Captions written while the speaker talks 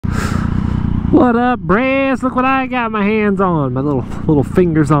What up, brahs? Look what I got my hands on, my little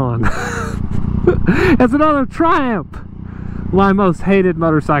fingers on. It's another Triumph, my most hated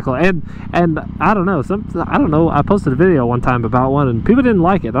motorcycle. And I don't know, I posted a video one time about one and people didn't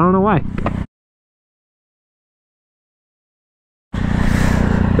like it. I don't know why.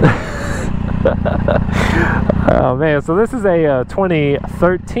 Oh man, so this is a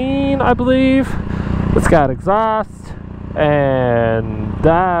 2013, I believe. It's got exhaust and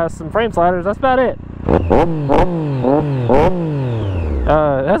some frame sliders. That's about it. It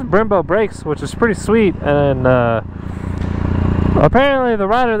has Brembo brakes, which is pretty sweet. And apparently the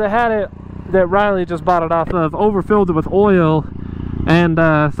rider that had it, that Riley just bought it off of, overfilled it with oil, and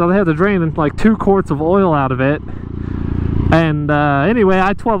so they had to drain like 2 quarts of oil out of it. And anyway,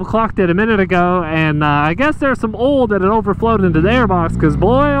 I 12 o'clocked it a minute ago, and I guess there's some oil that had overflowed into the airbox, because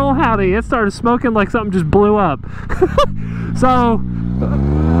boy, oh howdy, it started smoking like something just blew up. So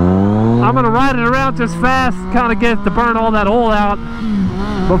I'm gonna ride it around just fast, kind of get it to burn all that oil out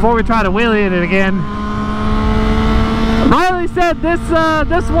before we try to wheelie it again. Riley said this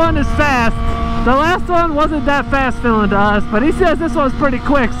one is fast. The last one wasn't that fast feeling to us, but he says this one's pretty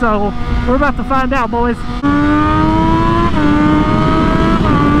quick, so we're about to find out, boys.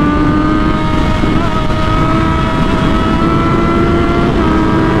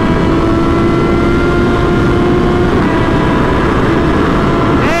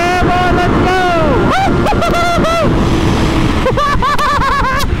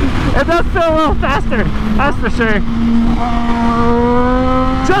 It does feel a little faster, that's for sure.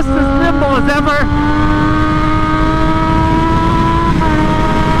 Just as nimble as ever.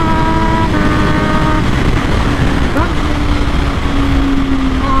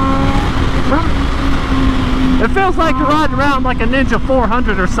 It feels like you're riding around like a Ninja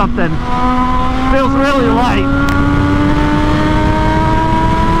 400 or something. Feels really light.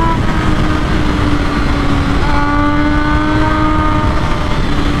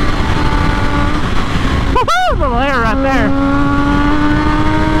 Little air right there.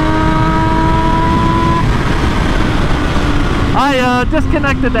 I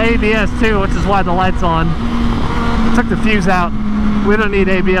disconnected the ABS too, which is why the light's on. Took the fuse out. We don't need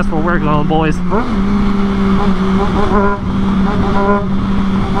ABS where we're going, boys.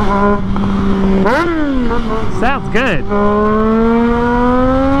 Sounds good.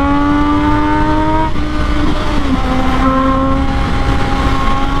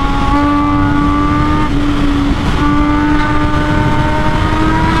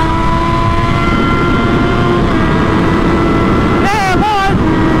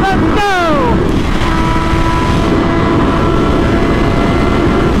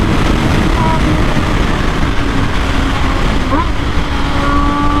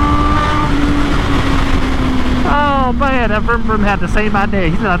 That Vroom Vroom had the same idea.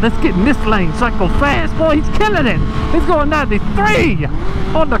 He said, let's get in this lane so I can go fast. Boy, he's killing it. He's going 93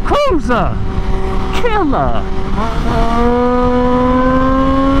 on the cruiser. Killer.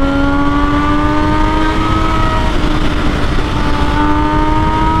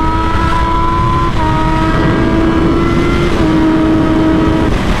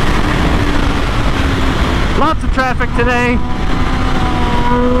 Lots of traffic today.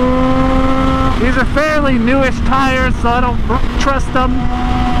 These are fairly newish tires, so I don't trust them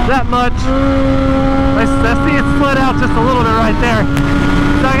that much. I see it split out just a little bit right there.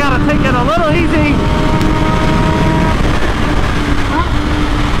 So I gotta take it a little easy.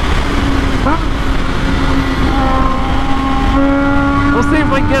 We'll see if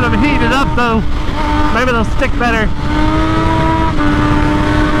we can get them heated up though. Maybe they'll stick better.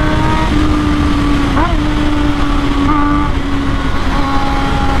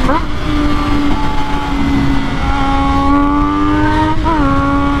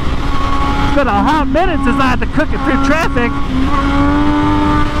 It's been a hot minute since I had to cook it through traffic.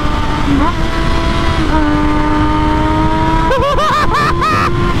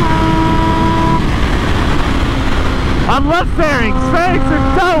 I love fairings. Fairings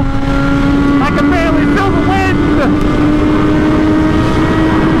are dope. I can barely feel the wind.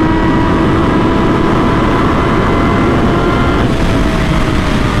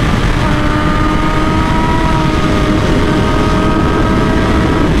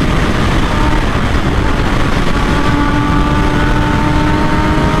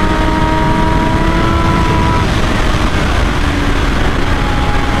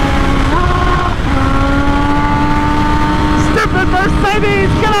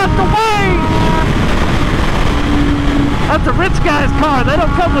 Mercedes, get out the way! That's a rich guy's car. They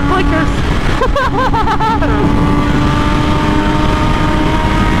don't come with blinkers.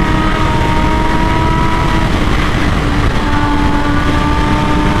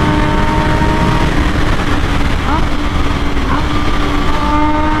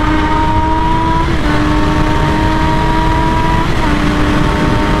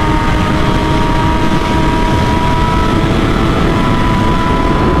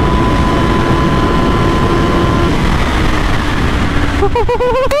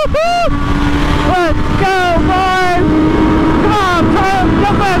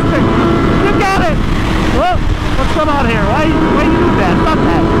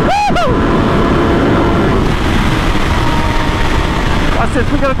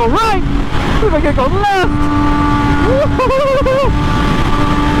 gotta go right. We gotta go left.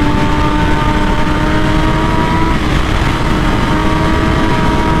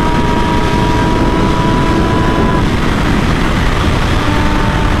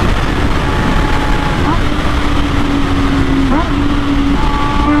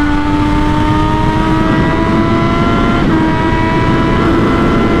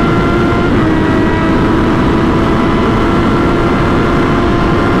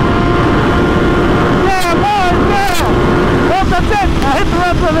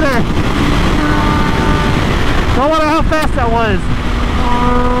 I wonder how fast that was.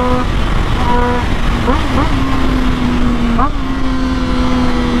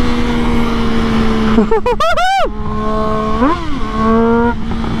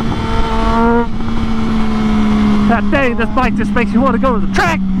 God dang, this bike just makes you want to go to the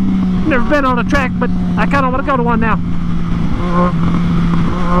track. Never been on a track, but I kind of want to go to one now.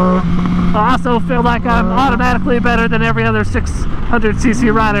 I also feel like I'm automatically better than every other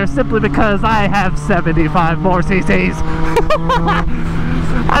 600cc rider simply because I have 75 more cc's.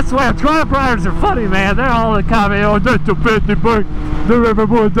 I swear, Triumph riders are funny, man. They're all in comment, oh, that's a fancy bike.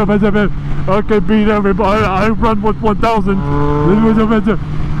 I can beat everybody. I run with 1,000.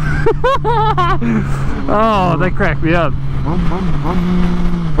 Oh, they crack me up.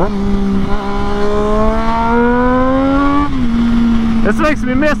 This makes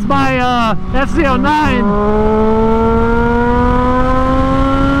me miss my FZ09.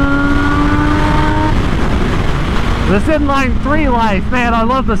 This inline 3 life, man, I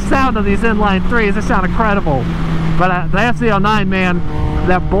love the sound of these inline 3s. They sound incredible. But the FZ09, man,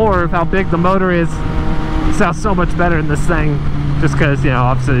 that bore of how big the motor is sounds so much better in this thing. Just because, you know,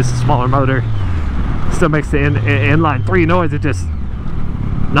 obviously it's a smaller motor. Still makes the inline 3 noise. It just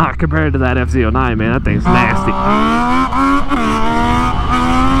not compared to that FZ09, man. That thing's nasty.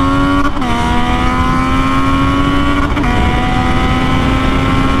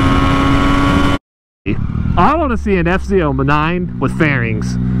 I want to see an FZ09 with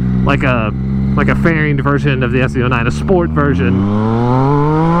fairings, like a fairinged version of the FZ09, a sport version,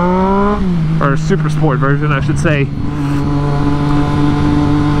 or a super sport version, I should say.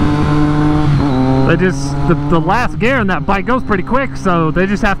 They just the last gear in that bike goes pretty quick, so they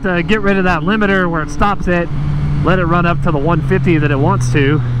just have to get rid of that limiter where it stops it, let it run up to the 150 that it wants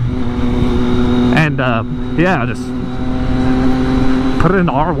to, and yeah, just put it in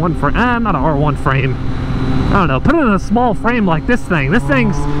the R1 frame. Not an R1 frame. I don't know, put it in a small frame like this thing. This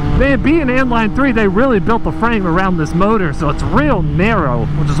thing's, being inline 3, they really built the frame around this motor, so it's real narrow,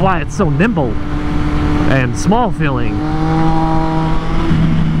 which is why it's so nimble and small feeling.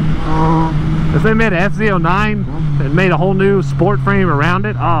 If they made an FZ09 and made a whole new sport frame around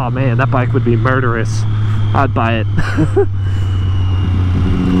it, oh man, that bike would be murderous. I'd buy it.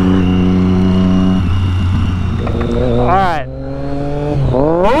 Alright.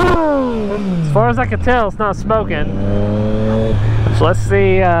 As far as I can tell, it's not smoking. So let's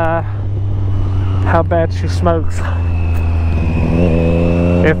see how bad she smokes.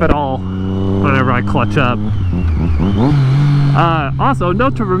 If at all, whenever I clutch up. Also,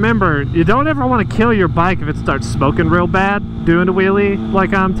 note to remember, you don't ever want to kill your bike if it starts smoking real bad doing a wheelie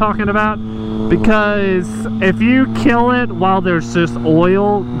like I'm talking about, because if you kill it while there's just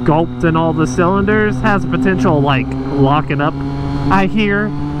oil gulped in all the cylinders, has potential like locking up, I hear,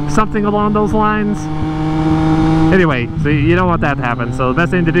 something along those lines. Anyway, so you don't want that to happen, so the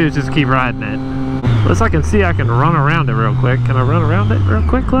best thing to do is just keep riding it. Unless I can see I can run around it real quick. Can I run around it real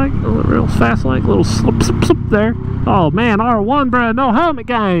quick, like? Real fast, like? A little slip, slip, slip there. Oh man, R1, bruh, no helmet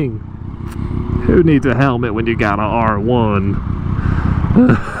gang! Who needs a helmet when you got an R1?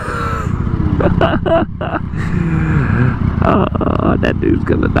 Oh, that dude's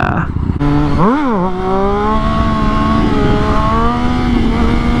gonna die.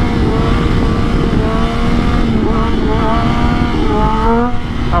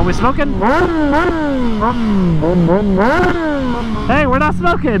 Are we smoking? Hey, we're not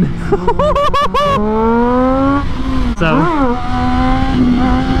smoking! So...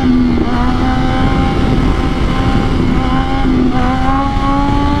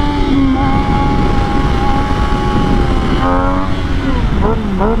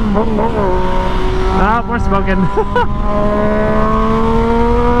 Ah, we're smoking.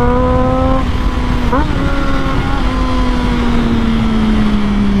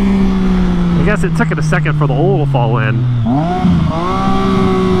 I guess it took it a second for the oil to fall in.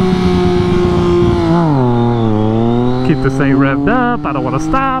 Keep this thing revved up. I don't want to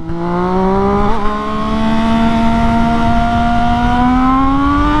stop.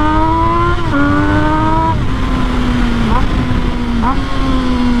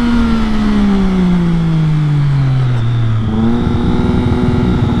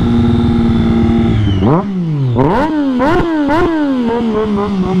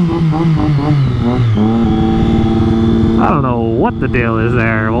 I don't know what the deal is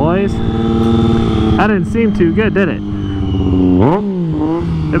there, boys. That didn't seem too good, did it?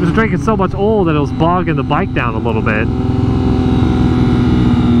 It was drinking so much oil that it was bogging the bike down a little bit.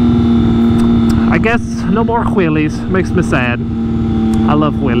 I guess no more wheelies. Makes me sad. I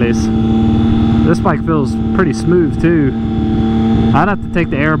love wheelies. This bike feels pretty smooth too. I'd have to take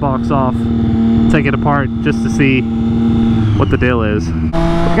the air box off, take it apart just to see what the deal is. We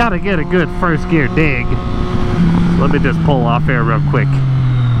gotta get a good first gear dig. Let me just pull off here real quick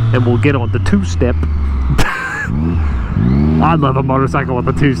and we'll get on the two-step. I love a motorcycle with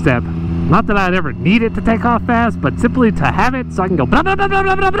a two-step. Not that I'd ever need it to take off fast, but simply to have it so I can go blah blah blah blah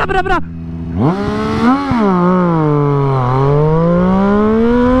blah blah blah blah blah.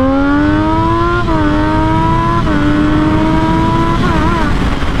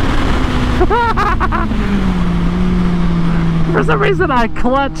 For some reason I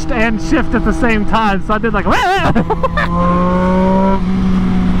clutched and shifted at the same time, so I did like yeah,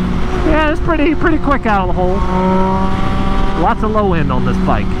 it's pretty quick out of the hole. Lots of low end on this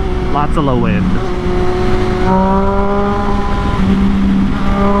bike. Lots of low end.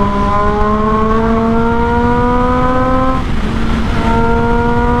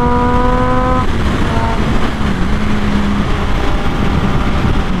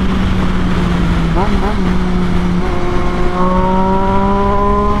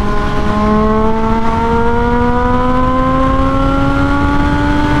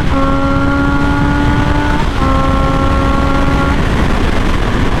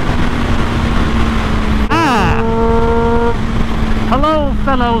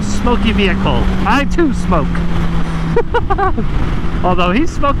 Fellow smoky vehicle. I too smoke. Although he's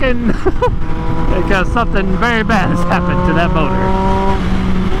smoking because something very bad has happened to that motor.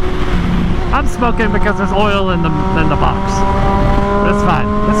 I'm smoking because there's oil in the box. That's fine.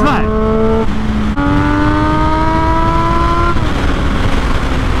 That's fine.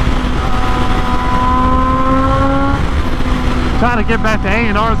 Trying to get back to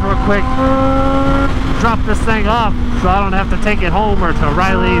A&R's real quick. Drop this thing off so I don't have to take it home or to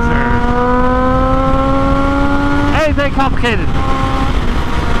Riley's or anything complicated.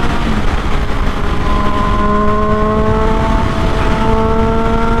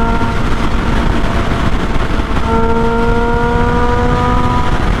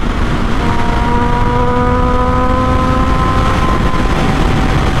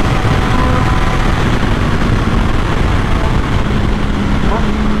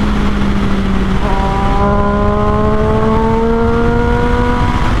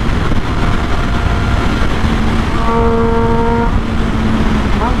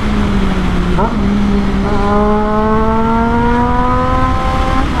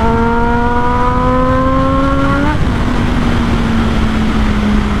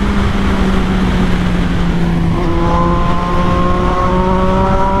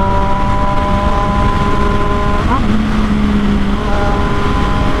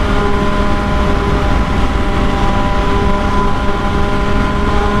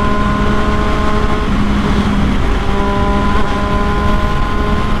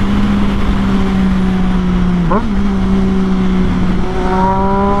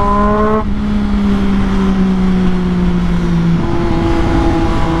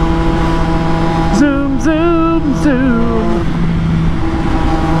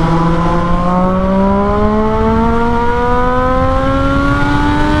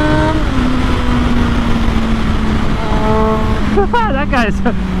 That guy's,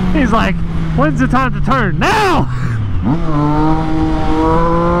 he's like, when's the time to turn? Now!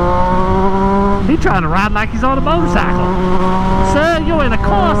 He's trying to ride like he's on a motorcycle. Sir, you're in a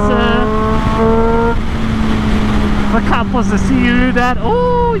car, sir. The cop wants to see you do that.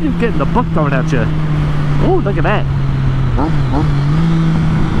 Oh, you're getting the book thrown at you. Oh, look at that.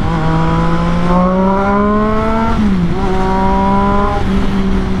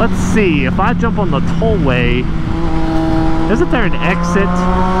 Let's see, if I jump on the tollway, isn't there an exit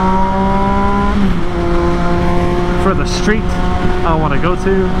for the street I want to go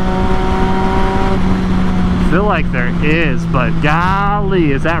to? I feel like there is, but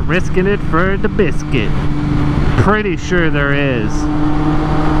golly, is that risking it for the biscuit? Pretty sure there is.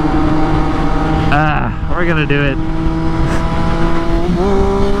 We're gonna do it.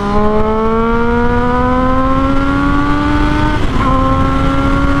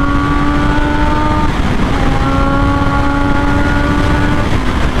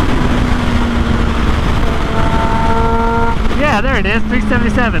 Yeah, there it is,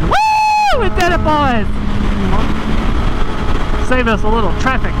 377. Woo! We did it, boys! Save us a little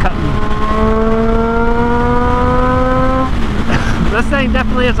traffic cutting. This thing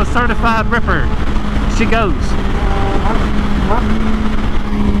definitely is a certified ripper. She goes.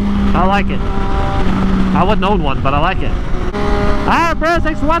 I like it. I wouldn't own one, but I like it. Alright, bros,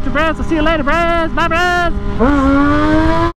 thanks for watching, bros. I'll see you later, bros. Bye, bros.